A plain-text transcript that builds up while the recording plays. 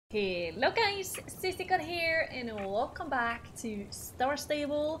Hello guys, Sissicot here and welcome back to Star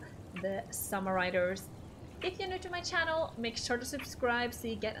Stable, the Summer Riders. If you're new to my channel, make sure to subscribe so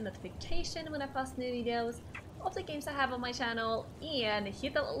you get a notification when I post new videos of the games I have on my channel, and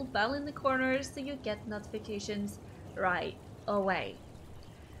hit that little bell in the corner so you get notifications right away.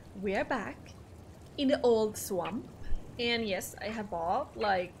 We are back in the old swamp, and yes, I have bought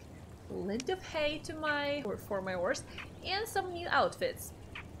like plenty of hay for my horse and some new outfits.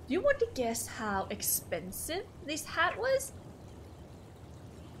 Do you want to guess how expensive this hat was?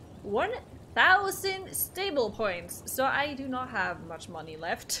 1,000 stable points. So I do not have much money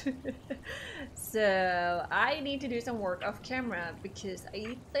left. So I need to do some work off camera because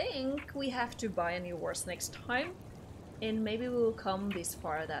I think we have to buy a new horse next time. And maybe we will come this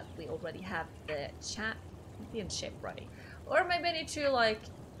far that we already have the championship ready. Or maybe I need to like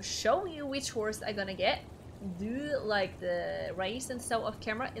show you which horse I'm gonna get, do like the race and so off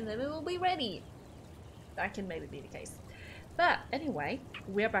camera, and then we will be ready. That can maybe be the case. But anyway,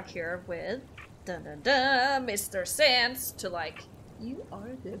 we're back here with Mr. Sands to like, you are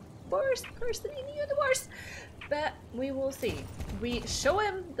the worst person in the universe. But we will see. We show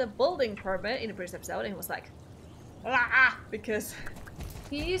him the building permit in the previous episode and he was like, ah, because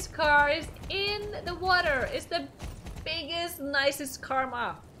his car is in the water. It's the biggest, nicest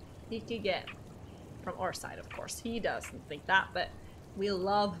karma he could get. From our side, of course. He doesn't think that, but we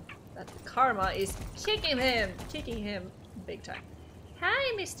love that the karma is kicking him big time.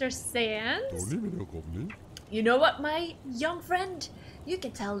 Hi, Mr. Sands. You know what, my young friend? You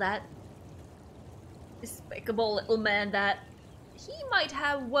can tell that despicable little man that he might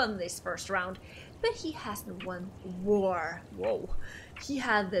have won this first round, but he hasn't won war. Whoa. He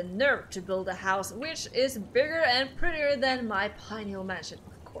had the nerve to build a house which is bigger and prettier than my Pinehill mansion.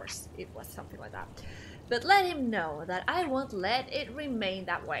 Of course, it was something like that. But let him know that I won't let it remain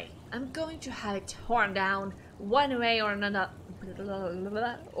that way. I'm going to have it torn down one way or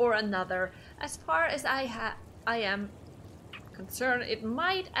another. As far as I am concerned, it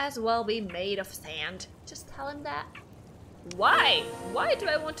might as well be made of sand. Just tell him that. Why? Why do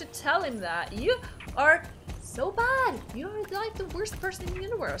I want to tell him that? You are so bad. You are like the worst person in the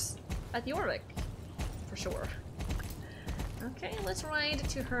universe. At Jorvik. For sure. Okay, let's ride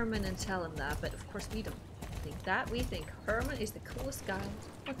to Herman and tell him that, but of course we don't think that. We think Herman is the coolest guy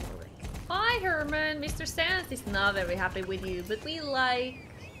on Jorvik. Hi Herman! Mr. Sands is not very happy with you, but we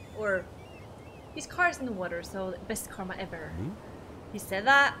like... or... his car's in the water, so best karma ever. He said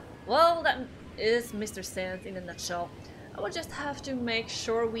that? Well, that is Mr. Sands in a nutshell. I will just have to make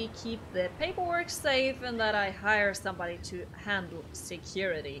sure we keep the paperwork safe and that I hire somebody to handle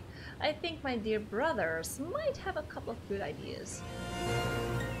security. I think my dear brothers might have a couple of good ideas.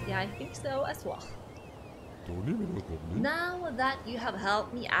 Yeah, I think so as well. Now that you have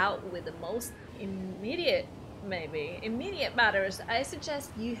helped me out with the most immediate matters, I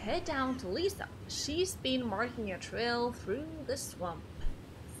suggest you head down to Lisa. She's been marking a trail through the swamp.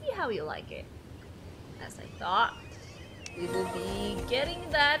 See how you like it. As I thought, we will be getting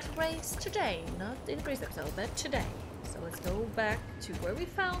that race today, not in the previous episode, but today. So let's go back to where we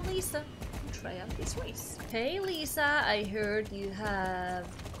found Lisa and try out this race. Hey Lisa, I heard you have...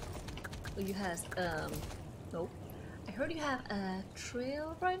 nope. I heard you have a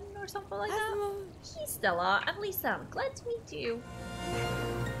trail run or something like that. Hey Stella, I'm Lisa. I'm glad to meet you.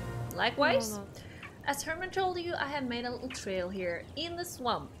 Likewise. As Herman told you, I have made a little trail here in the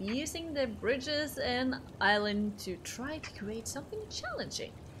swamp, using the bridges and island to try to create something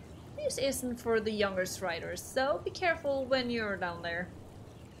challenging. This isn't for the youngest riders, so be careful when you're down there.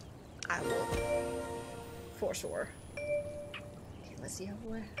 I will. For sure. Okay, let's see how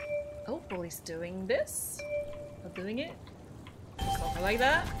we're... oh, Bully's doing this. Not doing it. Something like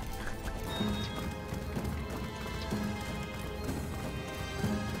that.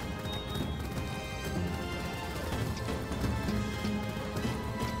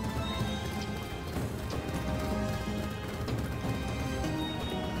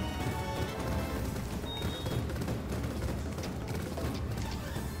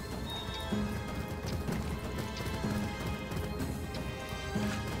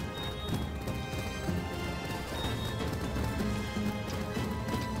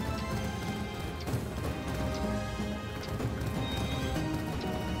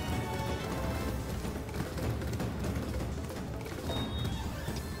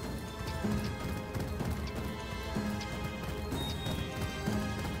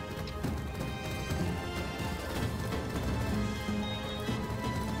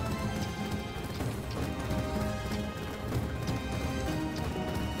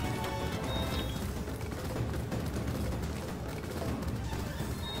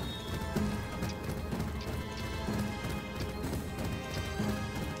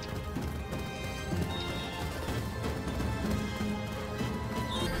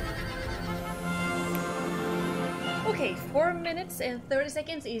 4 minutes and 30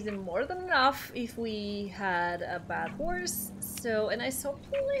 seconds is more than enough if we had a bad horse. So, and I saw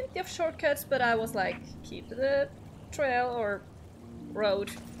plenty of shortcuts, but I was like, keep the trail or road.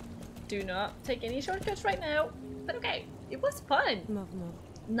 Do not take any shortcuts right now. But okay, it was fun.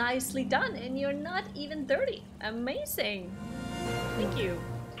 Nicely done, and you're not even dirty. Amazing. Thank you.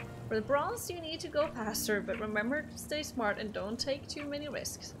 For the bronze, you need to go faster, but remember to stay smart and don't take too many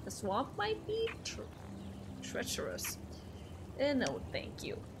risks. The swamp might be treacherous. No, thank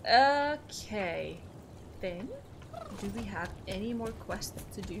you. Okay. Then, do we have any more quests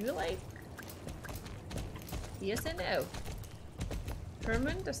to do? Like, yes and no.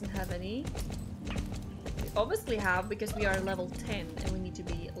 Herman doesn't have any. We obviously have because we are level 10 and we need to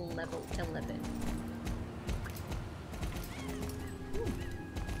be level 11.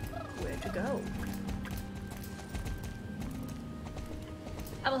 Where to go?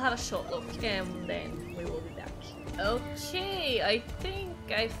 I will have a short look and then we will be back. Okay, I think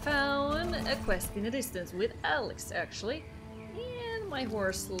I found a quest in the distance with Alex actually. And my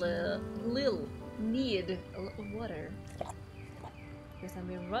horse Lil need a lot of water. Because I've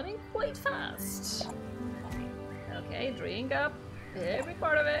been running quite fast. Okay, drink up every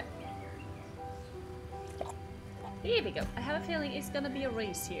part of it. Here we go. I have a feeling it's gonna be a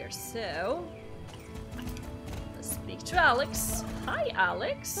race here, so let's speak to Alex. Hi,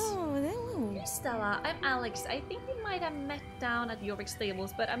 Alex. Oh, hello. Yes, Stella. I'm Alex. I think we might have met down at Jorvik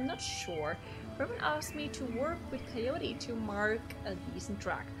stables, but I'm not sure. Herman asked me to work with Coyote to mark a decent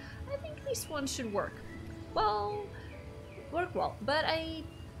track. I think this one should work. Well, but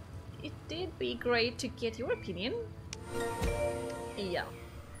it did be great to get your opinion. Yeah,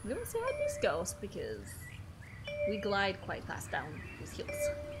 we will see how this goes because we glide quite fast down these hills.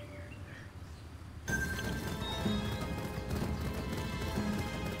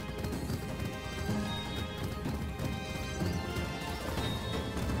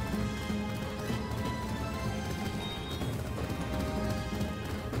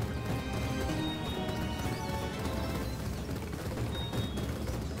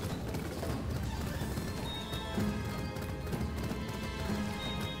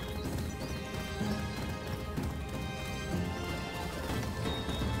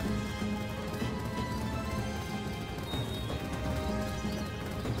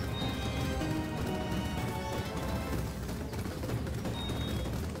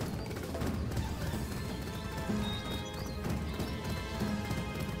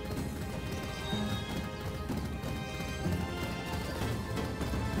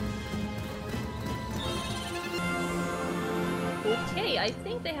 Okay, I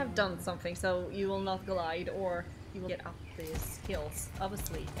think they have done something, so you will not glide or you will get up these hills.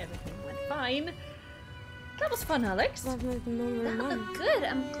 Obviously, everything went fine. That was fun, Alex. That was good.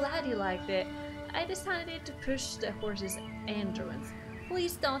 I'm glad you liked it. I decided to push the horse's endurance.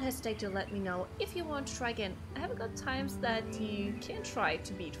 Please don't hesitate to let me know if you want to try again. I have got times that you can try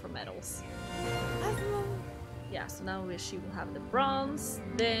to beat for medals. Yeah, so now she will have the bronze.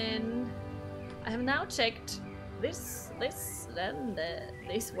 Then I have now checked this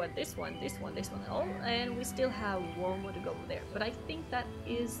one, all, and we still have one more to go there. But I think that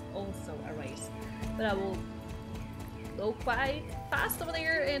is also a race. But I will go quite fast over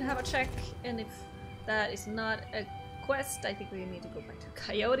there and have a check. And if that is not a quest, I think we need to go back to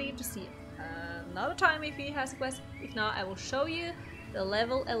Coyote to see another time if he has a quest. If not, I will show you the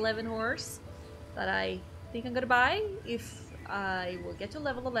level 11 horse that I think I'm gonna buy if I will get to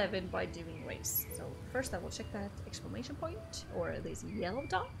level 11 by doing race. So first I will check that exclamation point or this yellow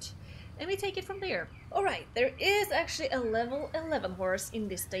dot and we take it from there. Alright, there is actually a level 11 horse in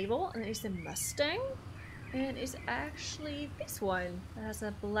this stable and it's a Mustang and it's actually this one that has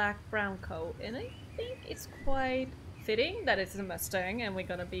a black brown coat and I think it's quite fitting that it's a Mustang and we're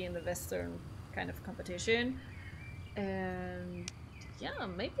gonna be in the Western kind of competition. And yeah,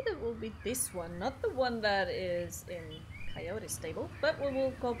 maybe that will be this one, not the one that is in Coyote stable, but we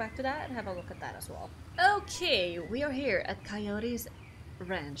will go back to that and have a look at that as well. Okay, we are here at Coyote's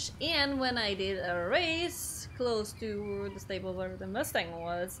ranch, and when I did a race close to the stable where the Mustang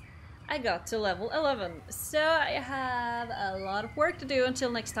was, I got to level 11. So I have a lot of work to do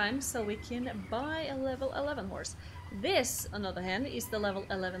until next time so we can buy a level 11 horse. This, on the other hand, is the level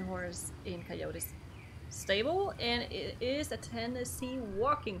 11 horse in Coyote's stable, and it is a Tennessee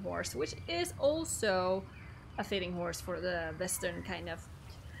walking horse, which is also a fitting horse for the Western kind of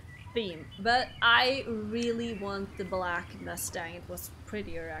theme. But I really want the black Mustang. It was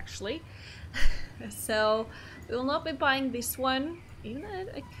prettier actually. So we will not be buying this one, even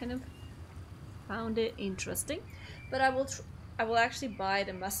though I kind of found it interesting. But I will actually buy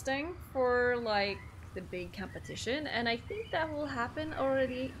the Mustang for like the big competition, and I think that will happen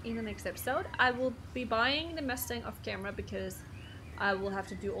already in the next episode. I will be buying the Mustang off camera because I will have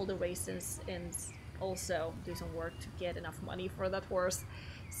to do all the races and also do some work to get enough money for that horse.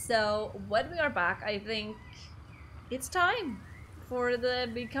 So when we are back, I think it's time for the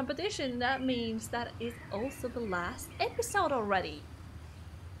big competition. That means that is also the last episode already.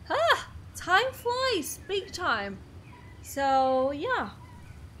 Ah, time flies, big time. So yeah,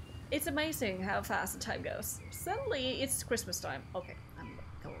 it's amazing how fast the time goes. Suddenly it's Christmas time. Okay, I'm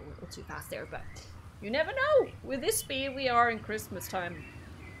going a little too fast there, but you never know. With this speed, we are in Christmas time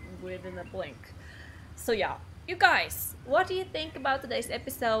within a blink. So yeah, you guys, what do you think about today's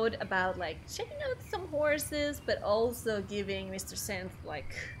episode? About like checking out some horses, but also giving Mr. Synth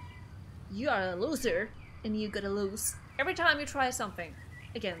like, you are a loser and you gotta lose every time you try something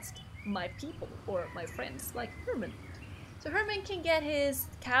against my people or my friends like Herman. So Herman can get his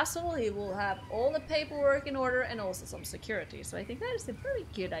castle, he will have all the paperwork in order and also some security. So I think that is a very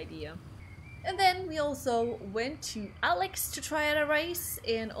good idea. And then we also went to Alex to try out a race,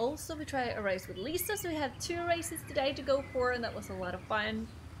 and also we tried a race with Lisa, so we had 2 races today to go for, and that was a lot of fun.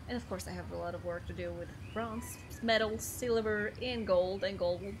 And of course I have a lot of work to do with bronze, medals, silver, and gold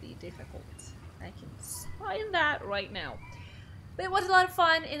will be difficult. I can sign that right now. But it was a lot of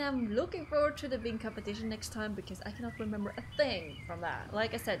fun, and I'm looking forward to the big competition next time because I cannot remember a thing from that.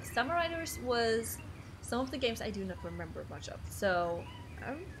 Like I said, Summer Riders was some of the games I do not remember much of, so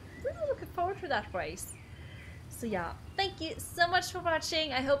I'm really looking forward to that race. So yeah, thank you so much for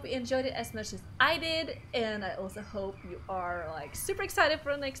watching. I hope you enjoyed it as much as I did, and I also hope you are like super excited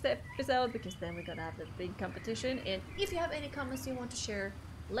for the next episode because then we're gonna have the big competition. And if you have any comments you want to share,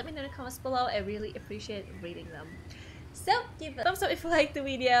 let me know in the comments below. I really appreciate reading them. So give a thumbs up if you liked the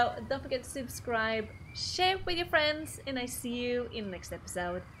video, don't forget to subscribe, share with your friends, and I see you in the next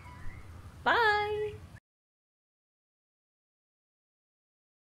episode.